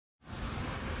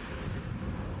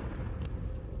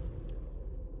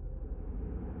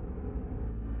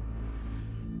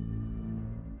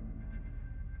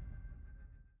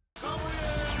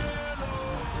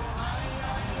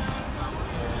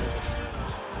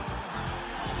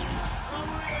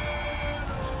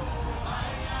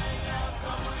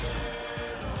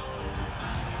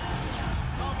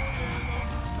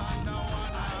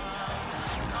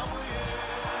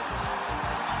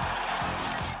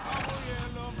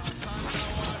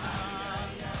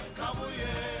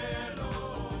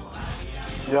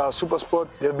Yeah, SuperSport,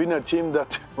 they've been a team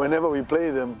that whenever we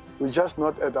play them, we're just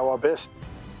not at our best.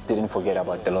 Didn't forget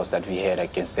about the loss that we had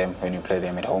against them when we played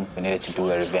them at home. We needed to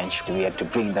do a revenge. We had to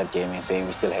bring that game and say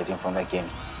we're still hurting from that game.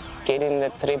 Getting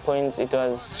the 3 points, it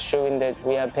was showing that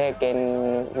we are back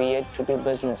and we had to do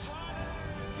business.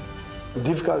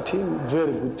 Difficult team,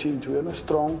 very good team, to be honest,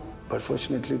 strong. But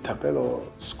fortunately, Tapelo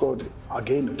scored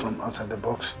again from outside the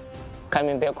box.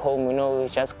 Coming back home, we're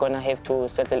just going to have to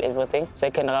settle everything.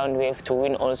 Second round, we have to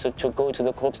win also to go to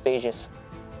the group stages.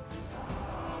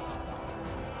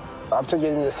 After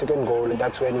getting the second goal,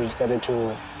 that's when we started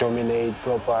to dominate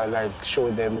proper,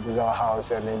 show them this is our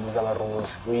house and then these are our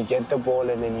rules. We get the ball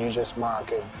and then you just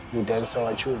mark and you dance to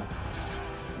our tune.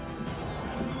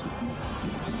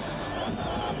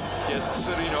 Yes,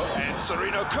 Serino, and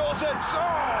Serino calls it.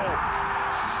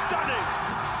 Oh, stunning!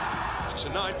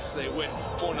 Tonight, they win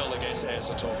 4-0 against AS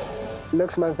Otobo.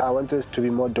 Next month, I want us to be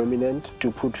more dominant,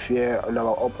 to put fear on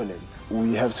our opponents.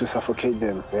 We have to suffocate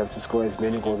them. We have to score as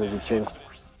many goals as we can.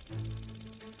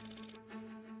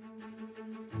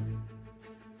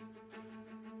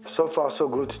 So far, so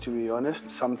good, to be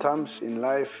honest. Sometimes in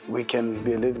life, we can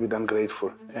be a little bit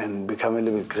ungrateful and become a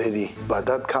little bit greedy. But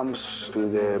that comes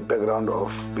with the background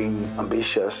of being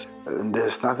ambitious.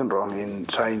 There's nothing wrong in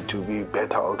trying to be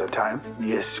better all the time.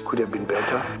 Yes, it could have been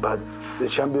better, but the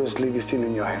Champions League is still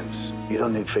in your hands. You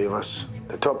don't need favors.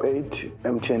 The top 8,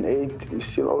 MTN 8, is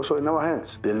still also in our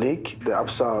hands. The league, the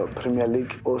Absa Premier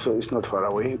League, also is not far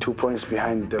away. 2 points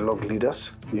behind the log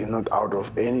leaders. You're not out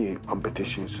of any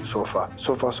competitions so far.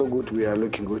 So far, so good. We are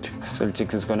looking good.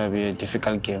 Celtic is going to be a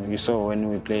difficult game. You saw when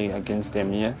we play against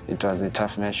them here, it was a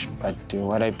tough match. But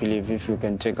what I believe, if we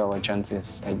can take our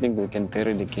chances, I think we can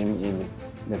bury the game early.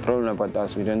 The problem about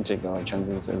us, we don't take our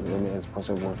chances as early as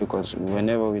possible, because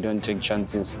whenever we don't take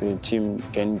chances, the team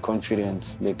gain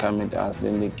confidence. They come at us,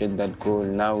 then they get that goal.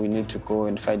 Now we need to go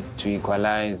and fight to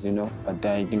equalize, But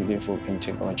I think if we can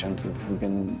take our chances, we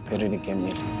can bury the game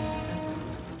early.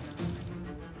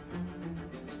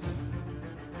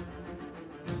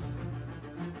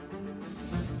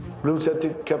 Blue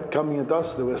Celtic kept coming at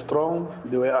us. They were strong,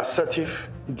 they were assertive.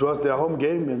 It was their home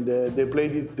game and they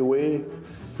played it the way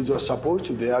it was supposed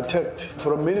to. They attacked.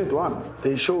 From minute one,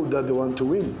 they showed that they want to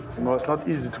win. It was not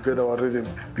easy to get our rhythm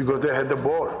because they had the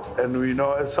ball. And we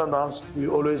know at Sundowns, we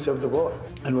always have the ball.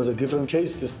 And it was a different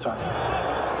case this time.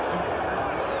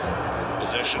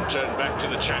 Possession turned back to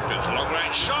the champions.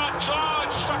 Long-range shot. Oh,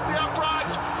 it struck the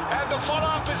upright. And the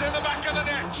follow-up is in the back of the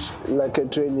net. Like a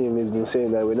training, he's been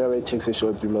saying that whenever he takes a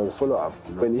shot, we must follow up.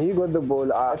 When he got the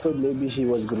ball, I thought maybe he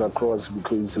was going to cross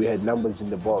because we had numbers in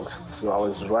the box. So I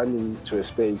was running to a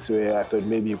space where I thought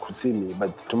maybe he could see me.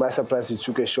 But to my surprise, he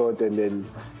took a shot and then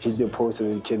hit the post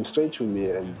and it came straight to me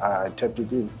and I tapped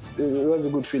it in. It was a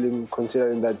good feeling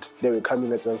considering that they were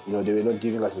coming at us. They were not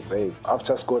giving us a break.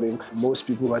 After scoring, most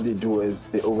people, what they do is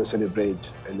they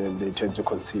over-celebrate and then they tend to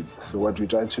concede. So what we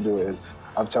try to do is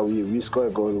after we score a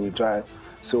goal, we try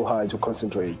so hard to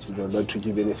concentrate, not to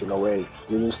give anything away.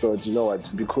 We just thought,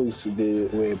 what, because they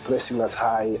were pressing us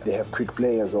high, they have quick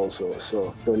players also.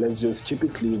 So let's just keep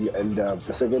it clean and the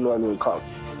second one will come.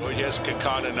 Well, here's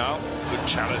Kekana now. Good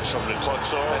challenge from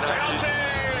Lekotso. Penalty!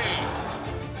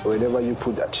 Whenever you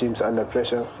put teams under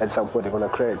pressure, at some point they're going to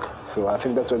crack. So I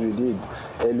think that's what we did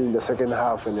early in the second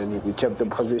half, and then we kept the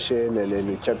position and then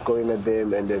we kept going at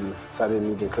them and then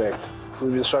suddenly they cracked.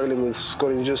 We've been struggling with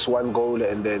scoring just one goal,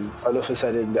 and then all of a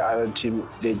sudden the other team,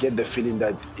 they get the feeling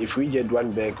that if we get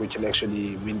one back, we can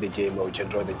actually win the game or we can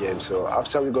draw the game. So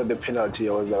after we got the penalty,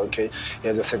 I was like, okay,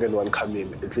 here's a second one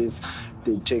coming. At least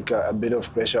they take a bit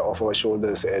of pressure off our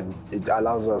shoulders and it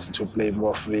allows us to play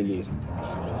more freely.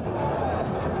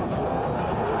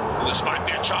 This might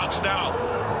be a chance now.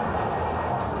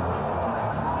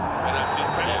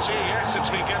 Penalty, yes, it's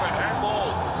been given.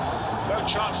 Handball. No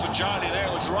chance for Charlie there,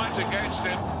 it was right against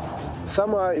him.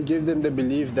 Somehow it gave them the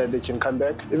belief that they can come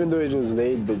back, even though it was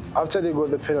late. But after they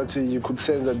got the penalty, you could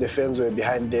sense that the fans were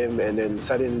behind them, and then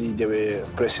suddenly they were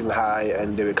pressing high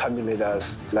and they were coming at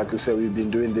us. Like you said, we've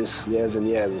been doing this years and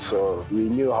years, so we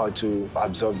knew how to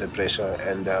absorb the pressure,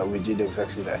 and we did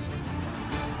exactly that.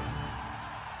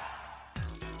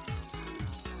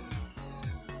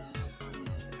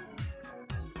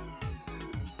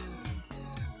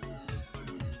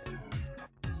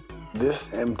 This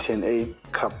MTN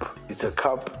 8 Cup is a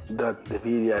cup that the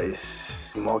media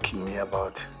is mocking me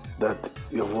about. That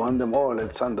you've won them all at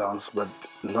Sundowns, but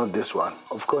not this one.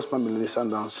 Of course, Mamelodi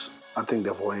Sundowns, I think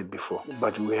they've won it before,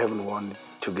 but we haven't won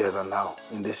it together now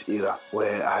in this era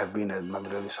where I have been at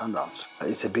Mamelodi Sundowns.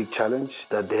 It's a big challenge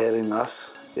that they're in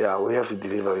us. Yeah, we have to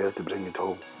deliver, we have to bring it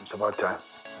home. It's about time.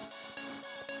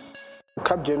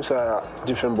 Cup games are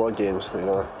different ball games, you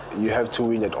know. You have to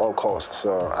win at all costs.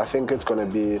 So I think it's going to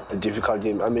be a difficult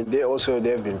game. I mean,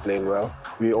 they've been playing well.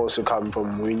 We also come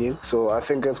from winning. So I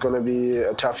think it's going to be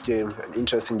a tough game, an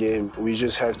interesting game. We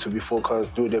just have to be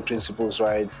focused, do the principles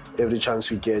right. Every chance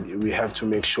we get, we have to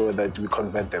make sure that we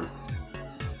convert them.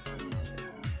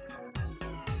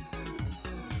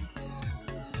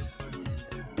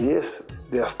 Yes,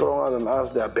 they are stronger than us.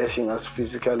 They are bashing us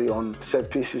physically on set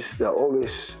pieces. They are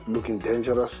always looking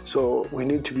dangerous. So we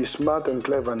need to be smart and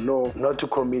clever, know not to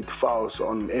commit fouls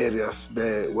on areas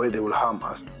where they will harm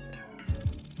us.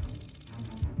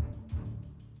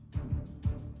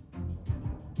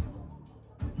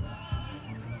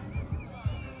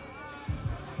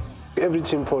 Every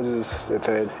team poses a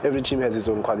threat. Every team has its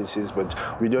own qualities, but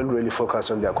we don't really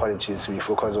focus on their qualities. We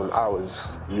focus on ours.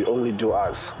 We only do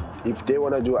us. If they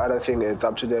want to do other things, it's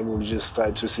up to them. We'll just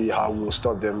try to see how we'll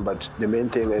stop them. But the main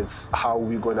thing is how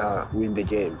we're going to win the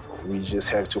game. We just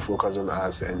have to focus on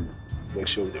us and make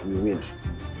sure that we win.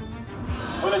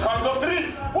 On the count of 3.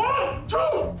 1, 2,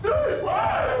 3,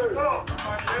 go!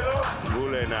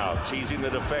 Mule now teasing the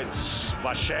defence.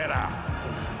 Bashera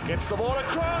gets the ball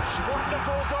across.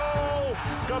 Wonderful goal.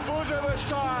 Gabuza this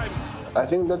time. I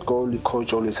think that goal the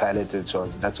coach always highlighted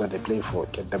was that's what they play for.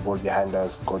 Get the ball behind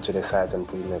us, go to the side and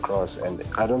put it across. And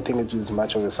I don't think it was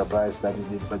much of a surprise that he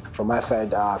did. But from my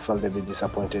side, I felt a bit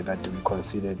disappointed that we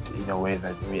conceded in a way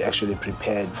that we actually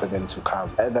prepared for them to come.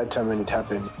 At that time when it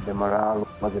happened, the morale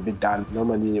was a bit down.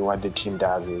 Normally what the team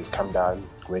does is come down,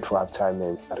 wait for half time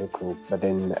and regroup. But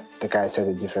then the guys had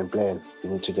a different plan. We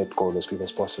need to get goal as quick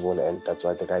as possible, and that's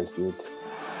what the guys did.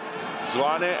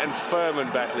 Zwane and Furman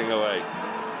battling away.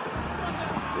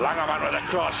 Langerman with a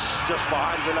cross just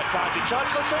behind Vilakazi.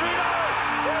 Chance for Serino.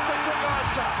 There's a quick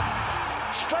answer.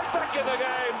 Straight back in the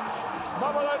game.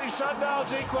 Mamelodi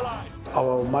Sundowns equalised.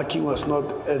 Our marking was not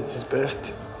at its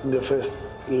best in the first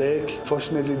leg.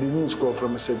 Fortunately, they didn't score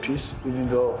from a set piece, even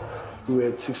though we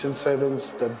had 6 and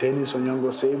 7s that Dennis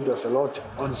Onyango saved us a lot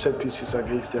on set pieces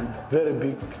against them. Very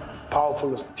big,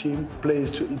 powerful team, plays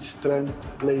to its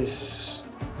strength, plays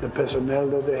the personnel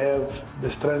that they have. The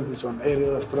strength is on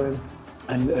aerial strength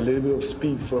and a little bit of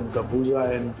speed from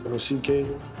Gabuza and Rosike.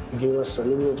 It gave us a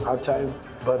little bit of hard time,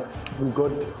 but we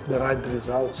got the right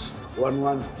results.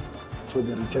 1-1 for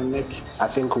the return leg. I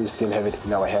think we still have it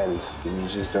in our hands. We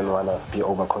just don't want to be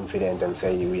overconfident and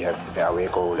say we have the away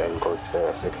goal and go to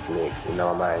the second leg. In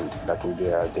our mind, that would be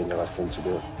a dangerous thing to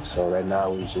do. So right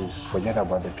now, we just forget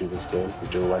about the previous game. We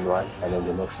do 1-1, and then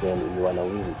the next game, we want to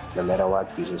win. No matter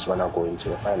what, we just want to go into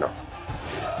the finals.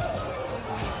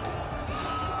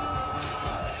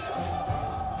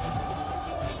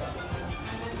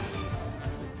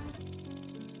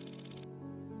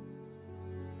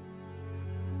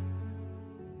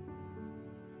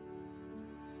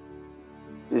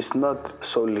 It's not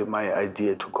solely my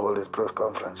idea to call this press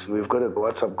conference. We've got a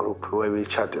WhatsApp group where we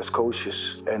chat as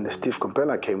coaches, and Steve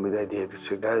Compella came with the idea to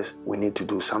say, guys, we need to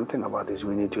do something about this.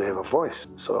 We need to have a voice.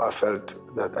 So I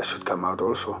felt that I should come out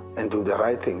also and do the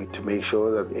right thing to make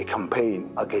sure that a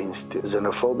campaign against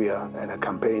xenophobia and a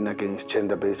campaign against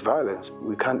gender-based violence,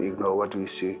 we can't ignore what we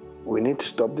see. We need to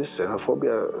stop this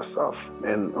xenophobia stuff.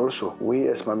 And also, we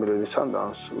as Mamelodi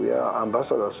Sundowns, we are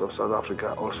ambassadors of South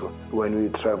Africa also when we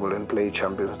travel and play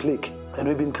Champions League. And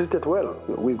we've been treated well.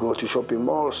 We go to shopping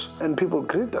malls and people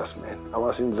greet us, man. I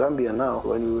was in Zambia now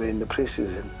when we were in the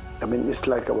preseason. I mean, it's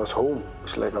like I was home.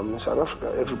 It's like I'm in South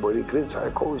Africa. Everybody greets,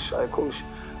 hi coach, hi coach.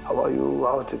 How are you?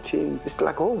 How's the team? It's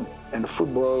like home. And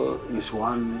football is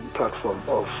one platform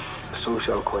of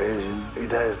social cohesion.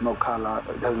 It has no color.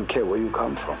 It doesn't care where you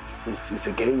come from. It's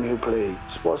a game you play.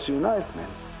 Sports unite, man.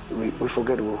 We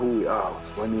forget who we are.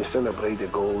 When we celebrate a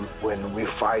goal, when we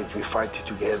fight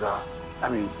together. I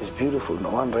mean, it's beautiful.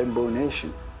 One rainbow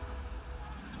nation.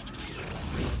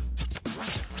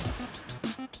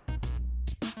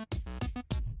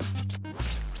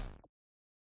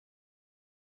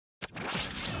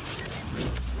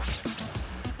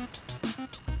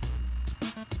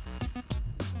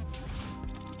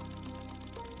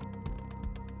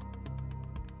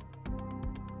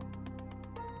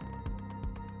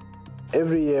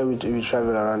 Every year we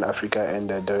travel around Africa, and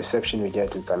the reception we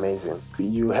get is amazing.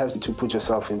 You have to put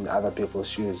yourself in other people's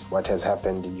shoes. What has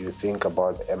happened? You think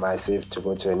about, am I safe to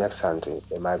go to the next country?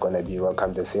 Am I going to be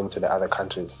welcomed the same to the other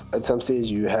countries? At some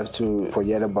stage you have to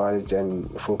forget about it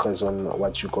and focus on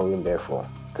what you're going there for.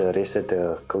 The rest that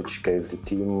the coach gave the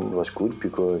team was good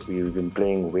because we've been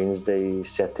playing Wednesday,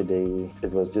 Saturday.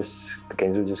 It was just, the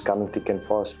games were just coming thick and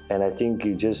fast. And I think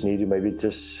you just need to maybe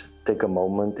just take a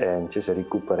moment and just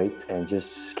recuperate and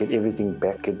just get everything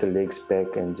back, get the legs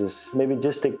back, and maybe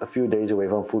just take a few days away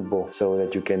from football so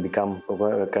that you can become,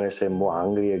 what can I say, more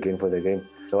hungry again for the game.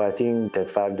 So I think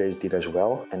that 5 days did us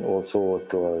well, and also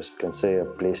it was, can say, a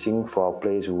blessing for our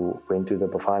players who went to the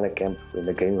Bafana camp when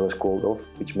the game was called off,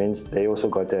 which means they also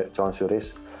got a chance to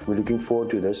rest. We're looking forward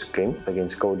to this game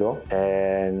against Kodor,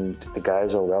 and the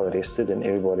guys are well rested and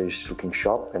everybody's looking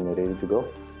sharp and ready to go.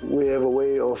 We have a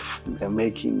way of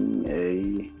making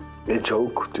a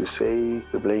joke to say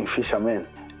we're playing fishermen,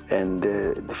 and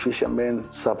the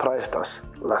fishermen surprised us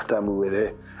last time we were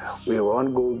there. We were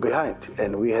 1 goal behind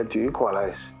and we had to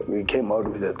equalize. We came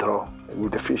out with a draw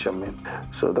with the fishermen.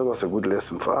 So that was a good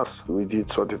lesson for us. We did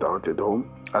sort it out at home.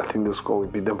 I think the score, we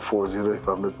beat them 4-0 if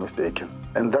I'm not mistaken.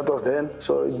 And that was then,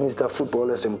 so it means that football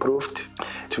has improved.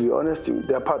 To be honest,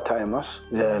 they're part-timers.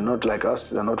 They're not like us,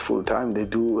 they're not full-time. They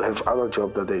do have other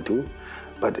jobs that they do,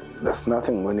 but that's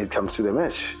nothing when it comes to the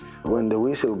match. When the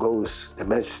whistle goes, the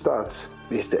match starts.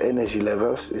 It's the energy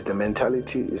levels, it's the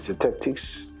mentality, it's the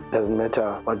tactics. Doesn't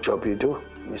matter what job you do,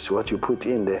 it's what you put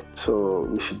in there. So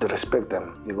we should respect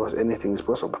them because anything is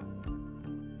possible.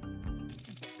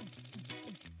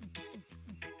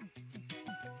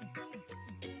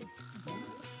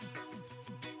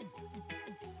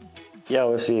 Yeah,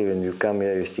 obviously when you come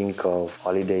here, you think of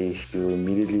holiday, you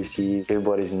immediately see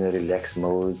everybody's in a relaxed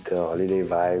mode, holiday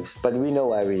vibes. But we know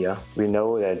why we're here. We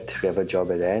know that we have a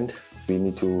job at hand. We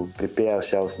need to prepare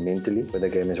ourselves mentally for the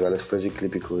game as well as physically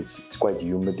because it's quite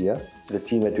humid here. The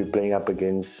team that we're playing up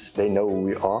against, they know who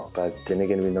we are, but then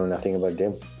again, we know nothing about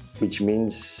them, which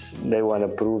means they want to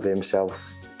prove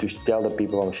themselves to tell the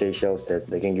people from Seychelles that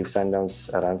they can give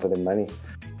Sundowns a run for their money.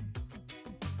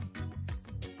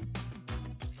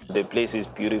 The place is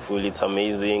beautiful, it's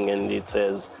amazing, and it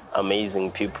has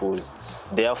amazing people.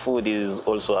 Their food is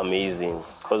also amazing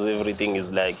because everything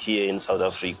is like here in South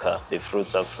Africa. The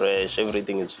fruits are fresh,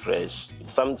 everything is fresh.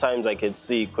 Sometimes I get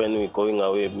sick when we're going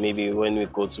away, maybe when we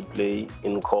go to play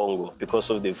in Congo. Because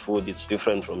of the food, it's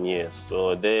different from here.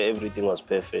 So there, everything was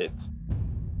perfect.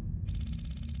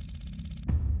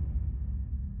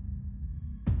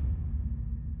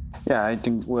 Yeah, I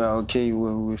think we're okay.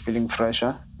 We're feeling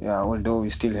fresher. Yeah, although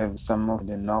we still have some of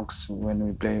the knocks when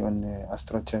we play on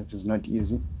AstroTurf. It's not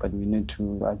easy, but we need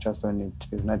to adjust on it.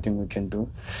 There's nothing we can do.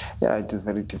 Yeah, it is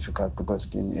very difficult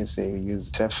because in SA we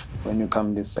use turf. When you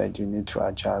come this side, you need to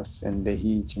adjust. And the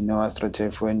heat, you know,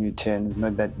 AstroTurf, when you turn, it's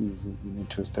not that easy. You need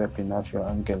to strap enough your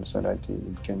ankle so that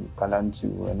it can balance you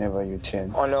whenever you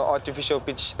turn. On an artificial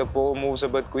pitch, the ball moves a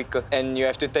bit quicker and you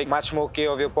have to take much more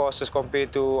care of your passes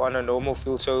compared to on a normal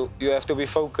field. So you have to be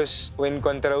focused when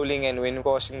controlling and when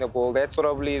passing the ball. That's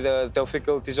probably the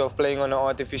difficulties of playing on an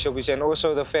artificial pitch, and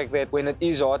also the fact that when it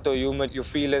is hot or humid, you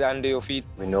feel it under your feet.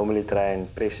 We normally try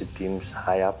and press the teams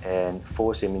high up and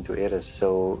force them into errors.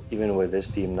 So even with this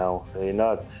team now, they're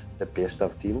not the best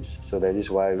of teams. So that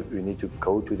is why we need to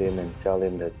go to them and tell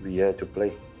them that we're here to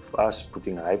play. For us,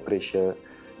 putting high pressure,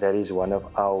 that is one of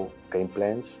our game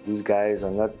plans. These guys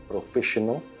are not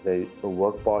professional. They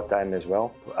work part-time as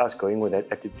well. For us going with that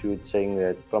attitude, saying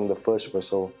that from the first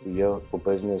whistle, we're here for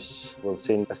business, we'll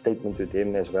send a statement to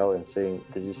them as well and saying,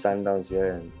 this is Sundowns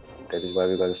here, and that is why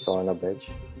we got a star on our badge.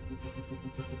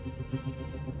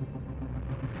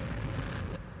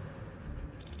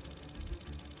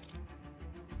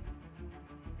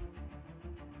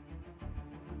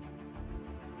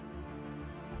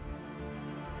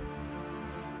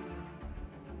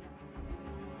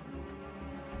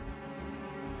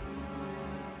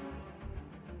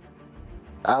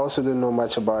 I also don't know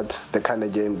much about the kind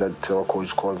of game that our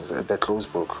coach calls the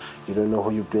closed book. You don't know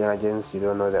who you're playing against, you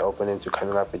don't know the opponent you're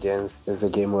coming up against. It's a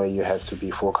game where you have to be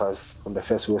focused from the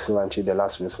first whistle until the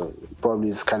last whistle. Probably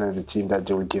it's kind of the team that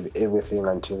they will give everything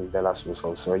until the last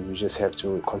whistle. So you just have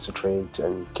to concentrate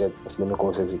and get as many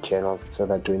goals as you can so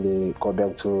that when they go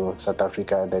back to South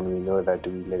Africa, then we know that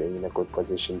we're in a good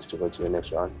position to go to the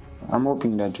next round. I'm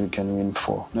hoping that we can win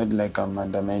 4. Not like I'm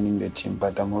undermining the team,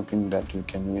 but I'm hoping that we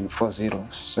can win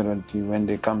 4-0 so that when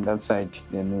they come that side,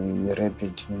 then we wrap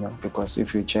it, you know. Because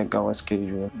if you check our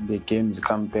schedule, the games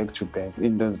come back to back.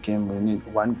 In those games, we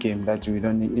need one game that we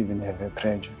don't even have a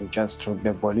pressure. We just drop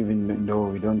the ball, even though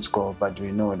we don't score, but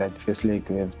we know that first leg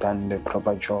we have done the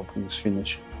proper job, it's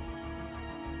finished.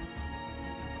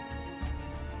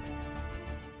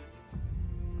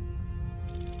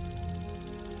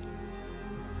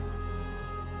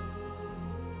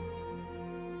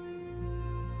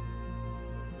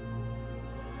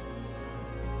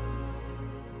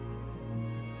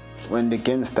 When the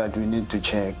game starts, we need to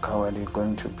check how are they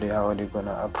going to play, how are they going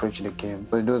to approach the game.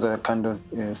 So those are the kind of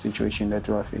situations that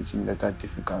we are facing that are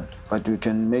difficult. But we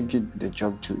can make it the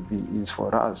job to be easy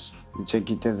for us. We take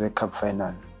it as a cup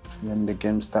final. When the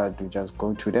game starts, we just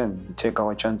go to them, we take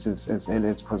our chances as early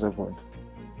as possible.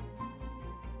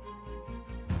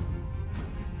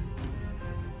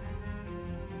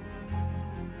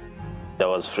 I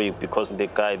was free because the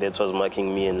guy that was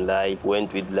marking me in line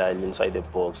went with line inside the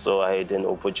box. So I had an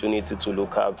opportunity to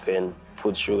look up and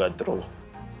put Sugar through.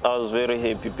 I was very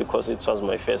happy because it was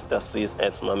my first assist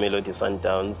at Mamelodi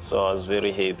Sundowns, so I was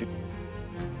very happy.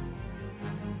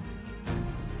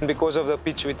 Because of the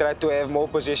pitch, we tried to have more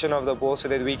possession of the ball so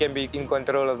that we can be in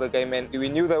control of the game. And we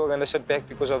knew they were going to sit back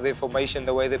because of their formation,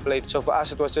 the way they played. So for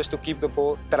us, it was just to keep the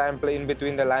ball, try and play in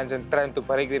between the lines and trying to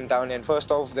break them down. And first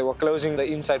off, they were closing the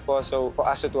inside pass. So for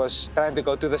us, it was trying to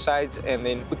go to the sides and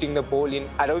then putting the ball in.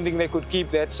 I don't think they could keep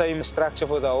that same structure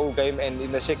for the whole game. And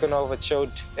in the second half, it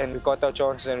showed, and we got our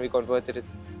chances and we converted it.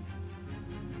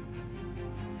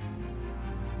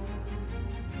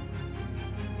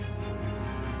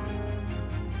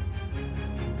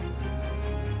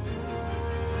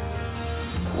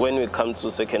 When we come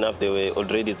to second half, they were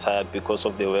already tired because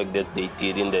of the work that they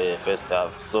did in the first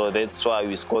half. So that's why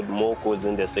we scored more goals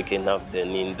in the second half than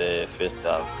in the first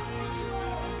half.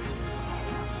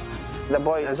 The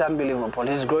boy is unbelievable.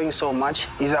 He's growing so much.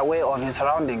 He's aware of his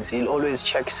surroundings. He'll always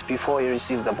check before he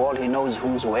receives the ball. He knows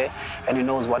who's where and he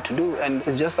knows what to do. And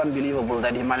it's just unbelievable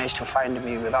that he managed to find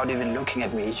me without even looking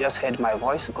at me. He just heard my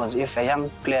voice, because if a young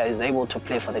player is able to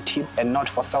play for the team and not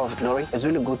for self-glory, it's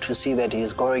really good to see that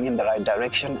he's going in the right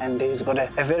direction and he's got a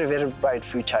very, very bright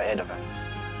future ahead of him.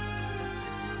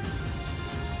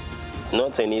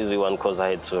 Not an easy one because I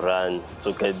had to run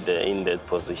to get in that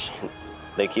position.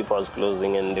 The keeper was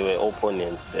closing and there were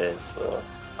opponents there, so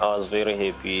I was very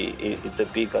happy. It's a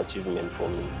big achievement for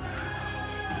me.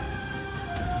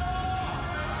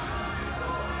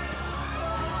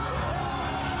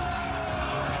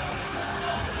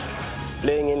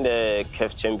 Playing in the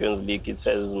CAF Champions League, it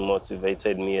has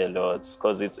motivated me a lot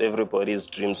because it's everybody's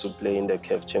dream to play in the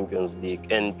CAF Champions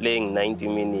League. And playing 90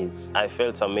 minutes, I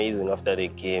felt amazing after the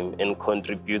game and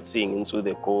contributing into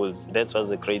the goals. That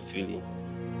was a great feeling.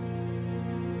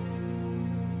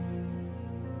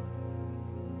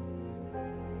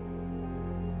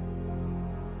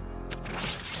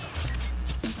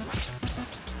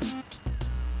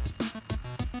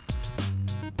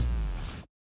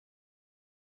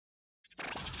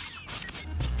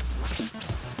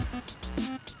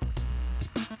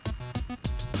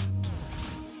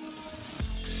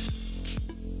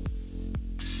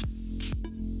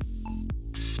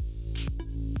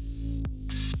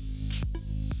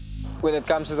 When it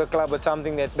comes to the club, it's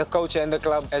something that the coach and the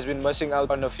club has been missing out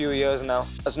on a few years now.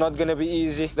 It's not going to be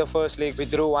easy. The first league, we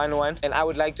drew 1-1, and I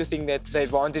would like to think that the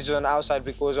advantage is on our side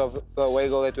because of the away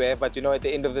goal that we have. But you know, at the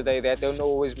end of the day, that don't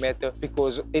always matter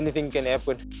because anything can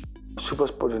happen.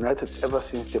 SuperSport United, ever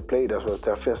since they played us, was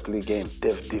their first league game.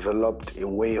 They've developed a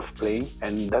way of playing,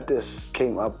 and that has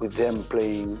came up with them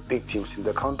playing big teams in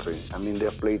the country. I mean,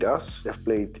 they've played us, they've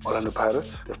played Orlando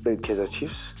Pirates, they've played Kaizer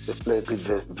Chiefs, they've played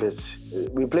Wits.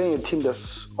 We're playing a team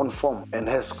that's on form and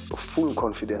has full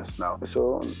confidence now.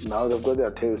 So now they've got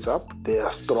their tails up, they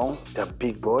are strong, they're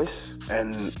big boys,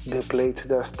 and they play to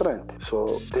their strength.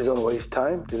 So they don't waste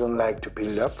time, they don't like to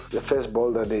build up. The first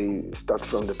ball that they start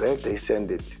from the back, they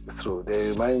send it through. They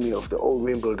remind me of the old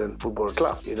Wimbledon Football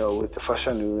Club, you know, with the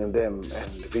Fashion and them and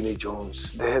Vinnie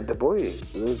Jones. They had the boy.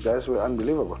 Those guys were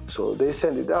unbelievable. So they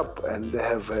send it up, and they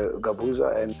have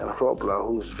Gabuza and Robla,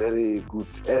 who's very good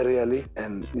aerially,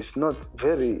 and it's not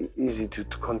very easy to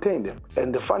contain them.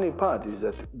 And the funny part is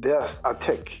that their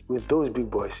attack with those big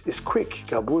boys is quick.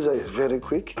 Gabuza is very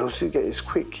quick. Lusika is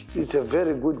quick. It's a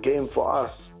very good game for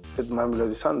us at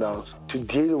Mamelodi Sundowns to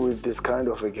deal with this kind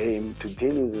of a game, to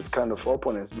deal with this kind of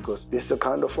opponents, because this is the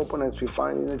kind of opponents we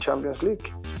find in the Champions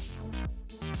League.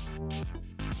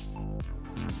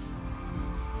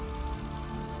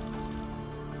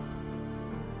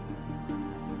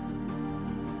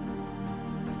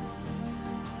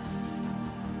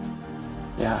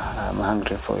 Yeah, I'm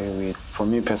hungry for a win. For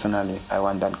me personally, I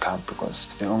want that cup because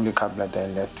it's the only cup that I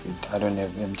left with. I don't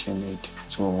have MTN8,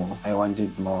 so I want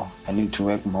it more. I need to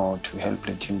work more to help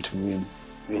the team to win.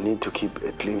 We need to keep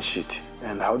a clean sheet.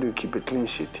 And how do you keep a clean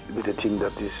sheet with a team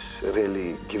that is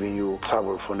really giving you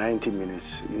trouble for 90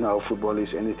 minutes? You know how football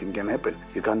is, anything can happen.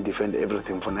 You can't defend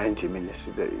everything for 90 minutes.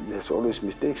 There's always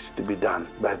mistakes to be done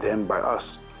by them, by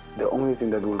us. The only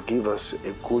thing that will give us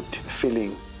a good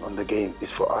feeling on the game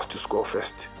is for us to score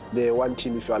first. They're one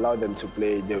team, if you allow them to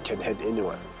play, they can hit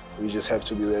anyone. We just have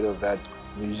to be aware of that.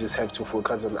 We just have to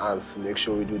focus on us, make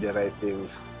sure we do the right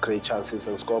things, create chances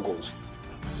and score goals.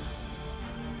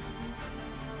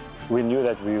 We knew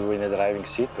that we were in the driving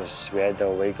seat because we had the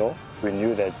away goal. We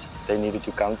knew that they needed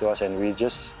to come to us, and we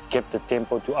just kept the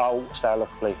tempo to our style of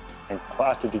play and for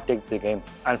us to detect the game.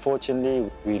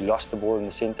 Unfortunately, we lost the ball in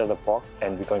the center of the park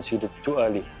and we conceded too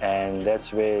early, and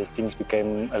that's where things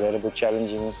became a little bit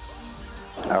challenging.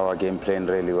 Our game plan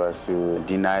really was to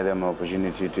deny them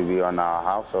opportunity to be on our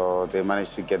half, so they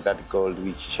managed to get that goal,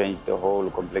 which changed the whole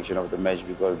complexion of the match,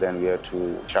 because then we had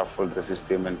to shuffle the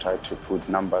system and try to put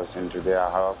numbers into their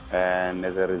half, and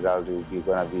as a result we're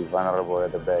going to be vulnerable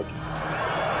at the back.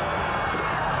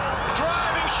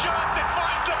 Driving shot that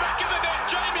finds the back of the net.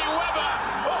 Jamie Webber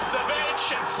off the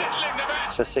bench and settling the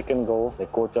match. The second goal, they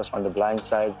caught us on the blind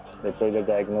side. They played a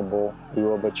diagonal ball. We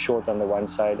were a bit short on the one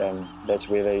side, and that's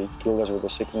where they killed us with the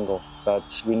second goal.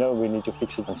 But we know we need to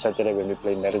fix it on Saturday when we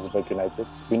play Maritzburg United.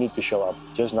 We need to show up,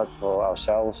 just not for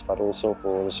ourselves, but also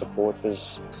for the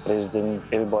supporters, president,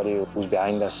 everybody who's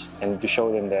behind us, and to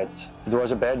show them that it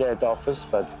was a bad day at the office,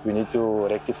 but we need to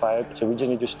rectify it. So we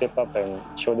just need to step up and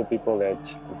show the people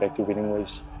that we're back to winning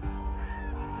ways.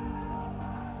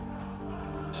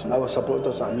 Our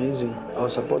supporters are amazing. Our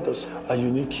supporters are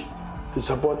unique. The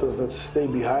supporters that stay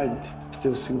behind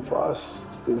still sing for us,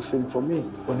 still sing for me.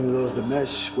 When we lose the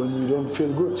match, when we don't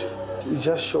feel good, it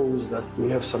just shows that we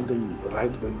have something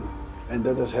right going. And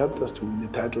that has helped us to win the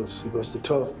titles, because the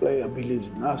 12th player believes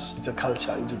in us. It's a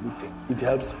culture, it's a good thing. It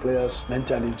helps the players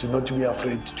mentally to not be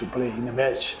afraid to play in a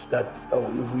match that, oh,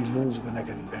 if we lose, we're gonna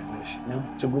get a backlash. You know?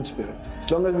 It's a good spirit. As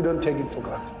long as we don't take it for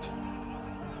granted.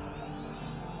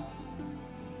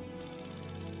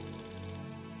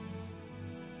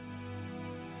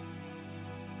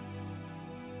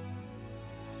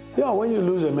 Yeah, when you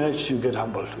lose a match, you get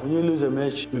humbled. When you lose a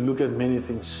match, you look at many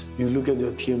things. You look at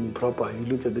your team proper, you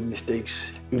look at the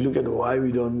mistakes, you look at why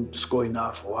we don't score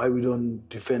enough, why we don't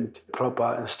defend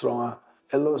proper and stronger.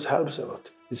 A loss helps a lot.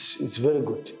 It's very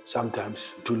good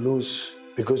sometimes to lose,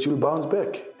 because you'll bounce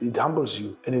back. It humbles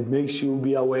you and it makes you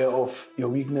be aware of your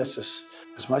weaknesses.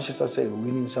 As much as I say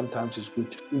winning sometimes is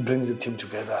good, it brings the team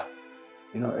together.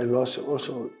 You know, a loss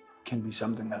also can be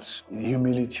something else,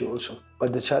 humility also.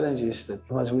 But the challenge is that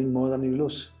you must win more than you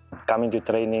lose. Coming to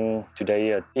training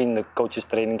today in the coach's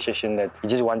training session, that we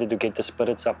just wanted to get the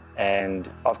spirits up, and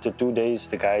after 2 days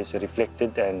the guys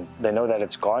reflected and they know that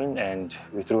it's gone and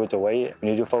we threw it away. We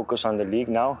need to focus on the league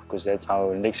now, because that's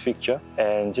our next fixture,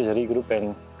 and just regroup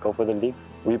and go for the league.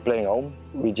 We're playing home.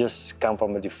 We just come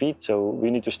from a defeat, so we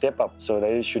need to step up, so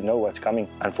they should know what's coming.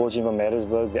 Unfortunately for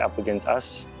Maritzburg, they're up against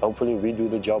us. Hopefully we do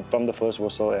the job from the first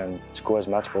whistle and score as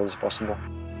much goals as possible.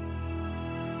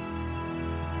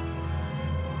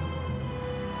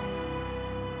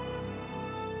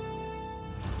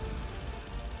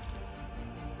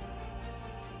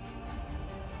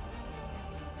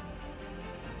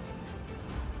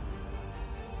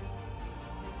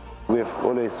 We've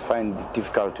always find it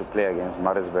difficult to play against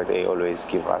Maritzburg. They always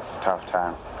give us a tough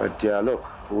time. But look,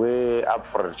 we're up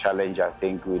for a challenge. I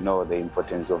think we know the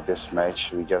importance of this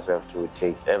match. We just have to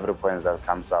take every point that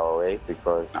comes our way,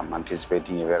 because I'm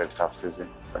anticipating a very tough season.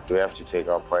 But we have to take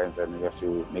our points and we have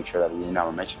to make sure that we win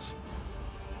our matches.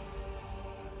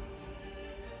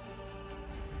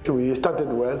 We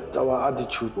started well. Our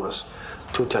attitude was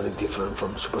totally different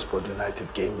from SuperSport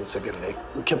United game in the second leg.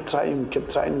 We kept trying,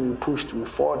 we pushed, we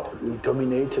fought, we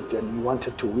dominated, and we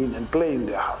wanted to win and play in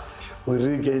their half. We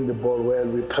regained the ball well,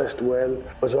 we pressed well.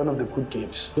 It was one of the good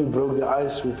games. We broke the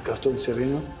ice with Gaston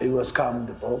Sereno. He was calm in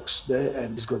the box there,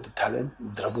 and he's got the talent. He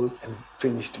dribbled and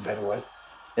finished very well.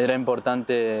 Era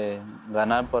importante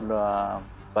ganar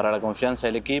para la confianza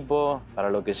del equipo, para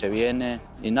lo que se viene.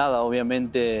 Y nada,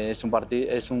 obviamente es un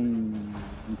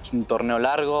torneo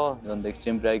largo donde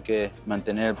siempre hay que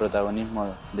mantener el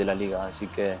protagonismo de la liga. Así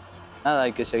que nada,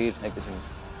 hay que seguir.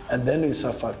 And then we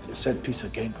suffered a set piece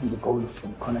again with the goal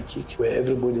from corner kick, where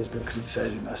everybody has been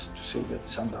criticizing us to say that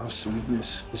Sundowns'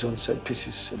 weakness is on set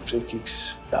pieces and free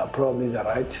kicks. Yeah, probably they're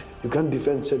right. You can't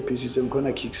defend set pieces and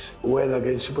corner kicks well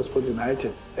against SuperSport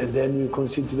United, and then you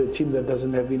concede to the team that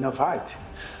doesn't have enough height.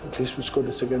 At least we scored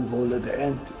the second goal at the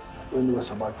end when it was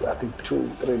about, I think,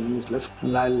 2-3 minutes left.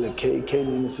 Lyle came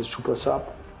in as a super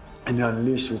sub and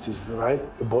unleashed with his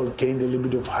right. The ball gained a little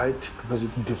bit of height because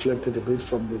it deflected a bit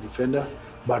from the defender.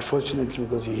 But fortunately,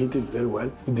 because he hit it very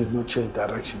well, he did not change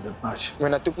direction that much.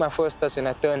 When I took my first touch and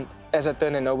I turned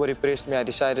and nobody pressed me, I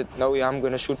decided, no, yeah, I'm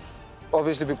going to shoot.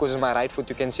 Obviously, because of my right foot,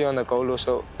 you can see on the goal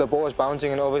also, the ball was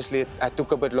bouncing, and obviously I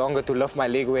took a bit longer to lift my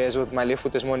leg, whereas with my left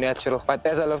foot is more natural. But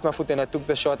as I lifted my foot and I took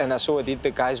the shot and I saw it hit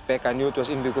the guy's back, I knew it was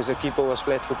in because the keeper was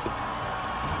flat-footed.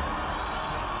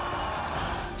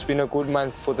 been a good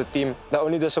month for the team. The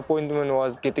only disappointment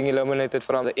was getting eliminated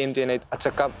from the MTN8. It's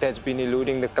a cup that's been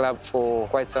eluding the club for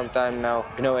quite some time now,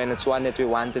 and it's one that we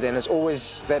wanted, and it's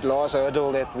always that last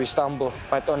hurdle that we stumble.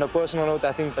 But on a personal note,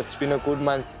 I think it's been a good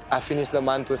month. I finished the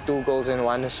month with 2 goals and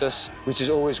 1 assist, which is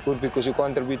always good because you're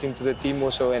contributing to the team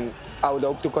also, and I would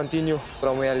hope to continue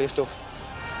from where I left off.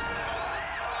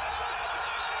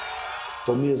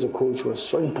 For me as a coach, it was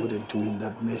so important to win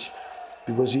that match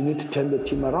because you need to turn the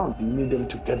team around. You need them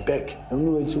to get back. The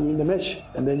only way is to win the match,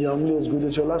 and then you're only as good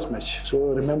as your last match. So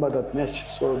remember that match.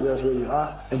 So that's where we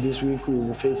are. And this week we will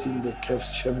be facing the CAF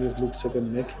Champions League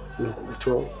second leg with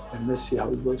Uto, and let's see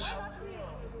how it goes.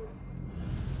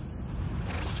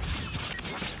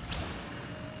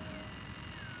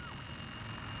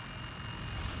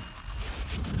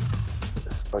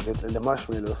 Spaghetti and the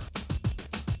marshmallows.